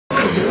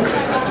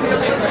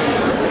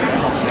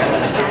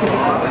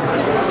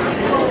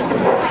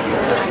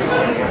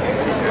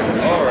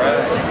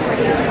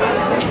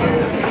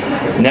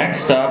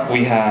up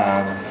we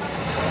have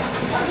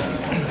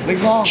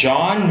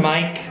John,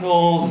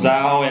 Michael,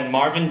 Zhao, and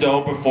Marvin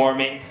Doe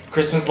performing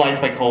Christmas Lights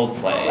by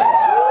Coldplay.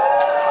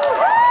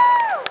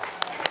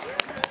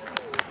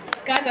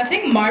 Guys, I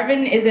think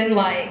Marvin is in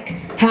like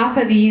half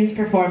of these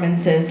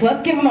performances.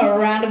 Let's give him a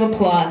round of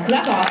applause, because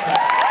that's awesome.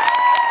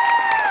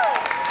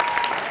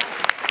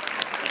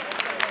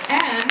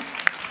 And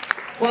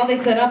while they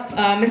set up,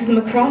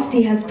 Mrs.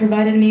 McCrosty has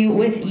provided me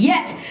with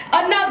yet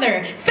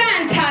another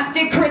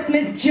fantastic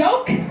Christmas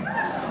joke.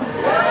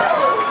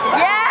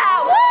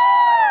 Yeah!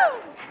 Woo!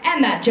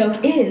 And that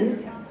joke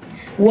is,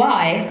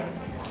 why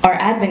are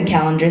advent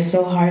calendars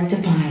so hard to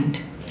find?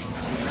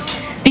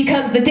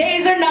 Because the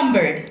days are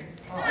numbered.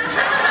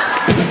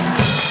 Yeah.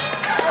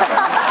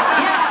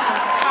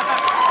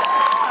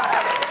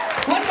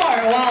 One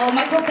more while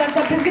Michael sets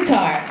up his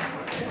guitar.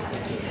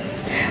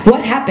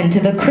 What happened to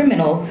the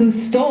criminal who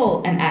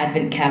stole an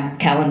advent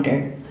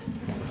calendar?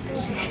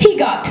 He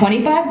got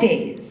 25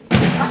 days.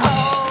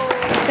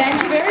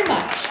 Thank you very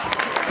much.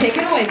 Take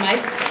it away,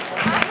 Mike,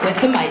 with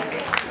the mic.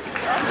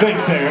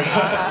 Thanks, Sarah.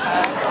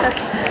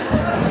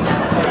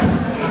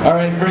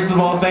 Alright, first of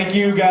all, thank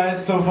you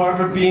guys so far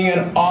for being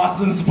an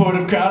awesome,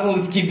 supportive crowd, and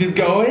let's keep this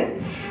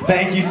going.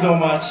 Thank you so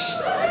much.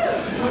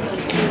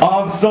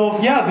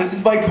 So yeah, this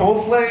is by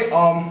Coldplay,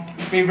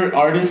 favorite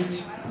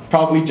artist,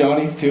 probably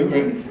Johnny's too,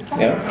 right?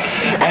 Yeah.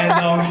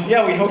 And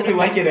yeah, we hope you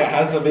like it. It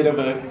has a bit of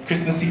a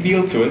Christmassy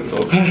feel to it, so.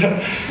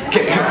 Okay.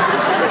 Okay.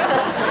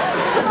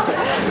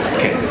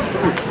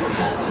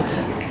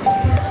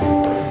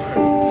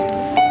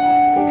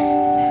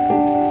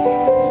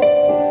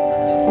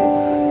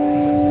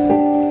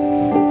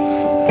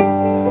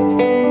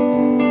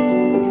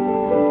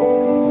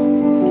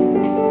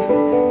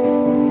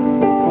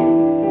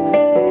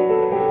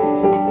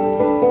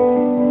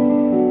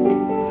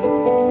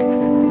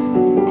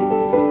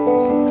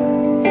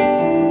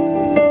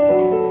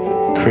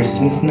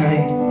 Christmas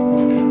night,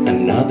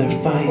 another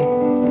fight,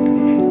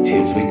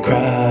 tears we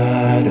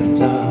cried a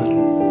flood.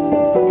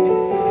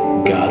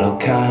 Got all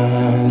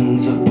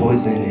kinds of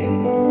poison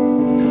in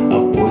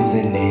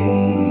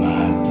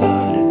my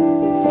blood.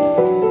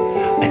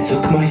 I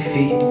took my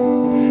feet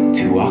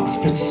to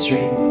Oxford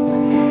Street,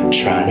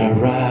 trying to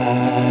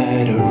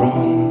right a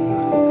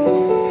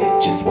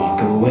wrong. Just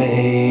walk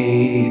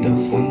away,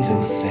 those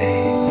windows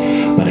say,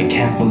 but I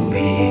can't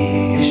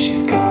believe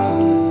she's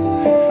gone.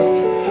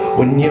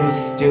 When you're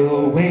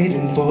still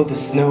waiting for the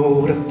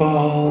snow to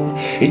fall,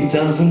 it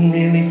doesn't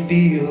really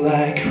feel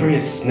like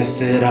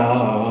Christmas at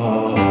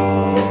all.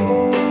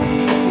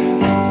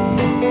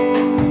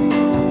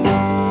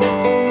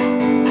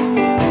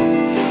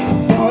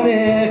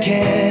 Bonnet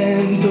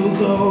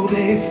candles, oh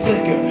they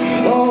flicker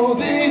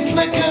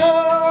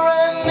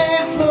and they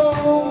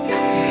flow,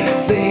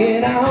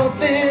 staying out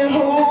there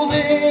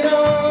holding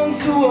on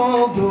to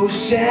all those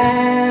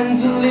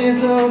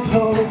chandeliers of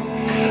hope.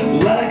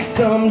 Like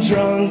some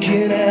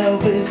drunken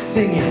Elvis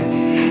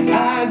singing,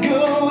 I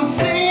go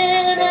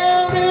singing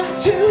out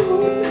of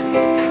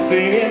tune,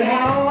 singing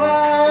how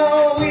I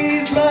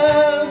always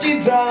loved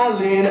you,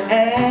 darling,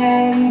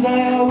 and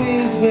I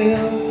always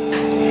will.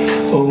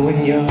 Oh,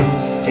 when you're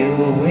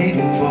still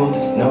waiting for the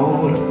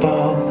snow to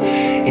fall,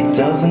 it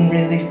doesn't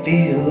really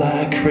feel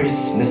like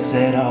Christmas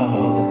at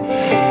all.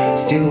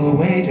 Still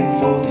waiting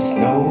for the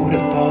snow to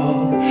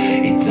fall,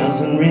 it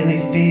doesn't really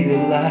feel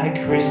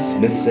like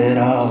Christmas at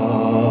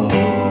all.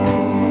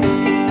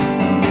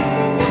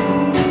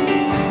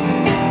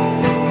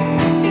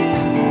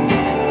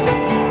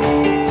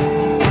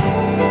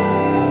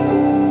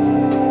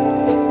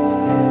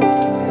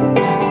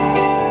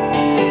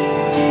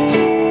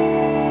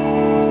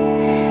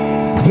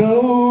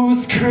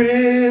 Those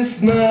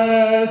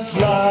Christmas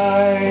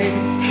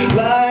lights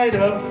light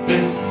up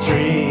the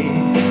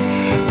streets,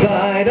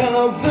 light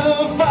up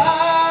the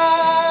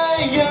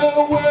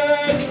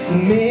fireworks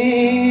in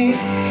me.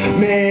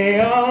 May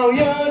all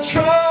your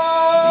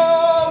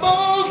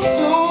troubles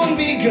soon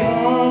be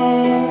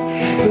gone.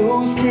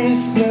 Those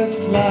Christmas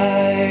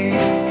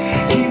lights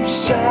keep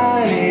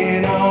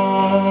shining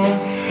on.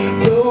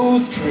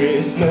 Those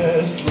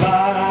Christmas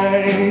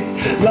lights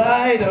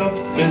light up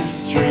the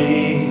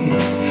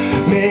streets.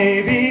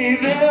 Maybe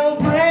they'll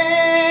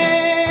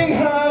bring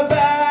her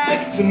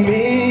back to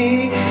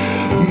me.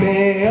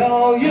 May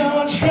all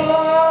your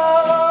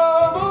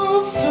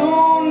troubles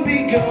soon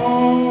be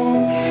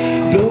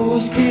gone.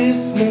 Those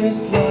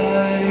Christmas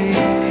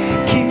lights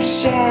keep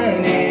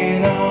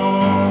shining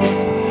on.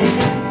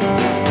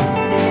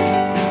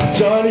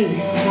 Johnny.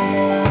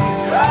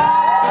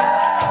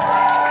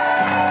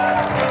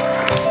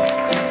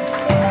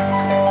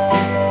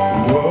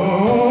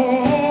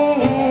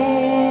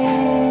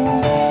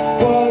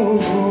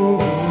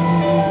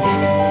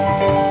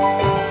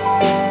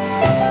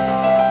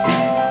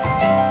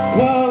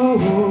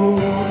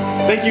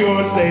 Thank you,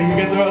 OSA. You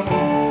guys are awesome.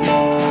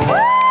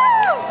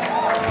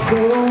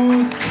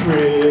 Those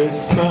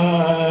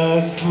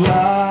Christmas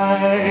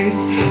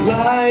lights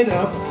light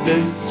up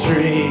the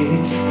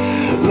streets,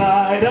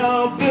 light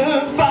up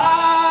the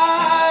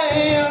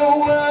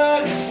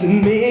fireworks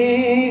in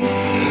me.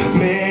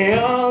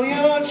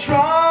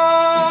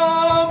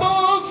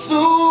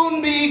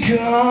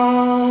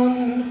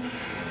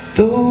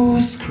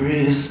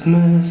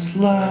 Christmas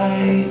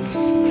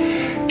lights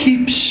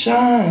keep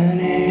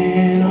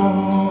shining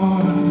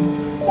on.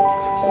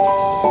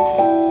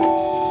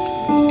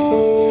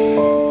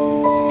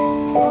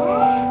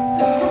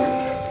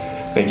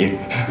 Thank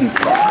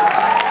you.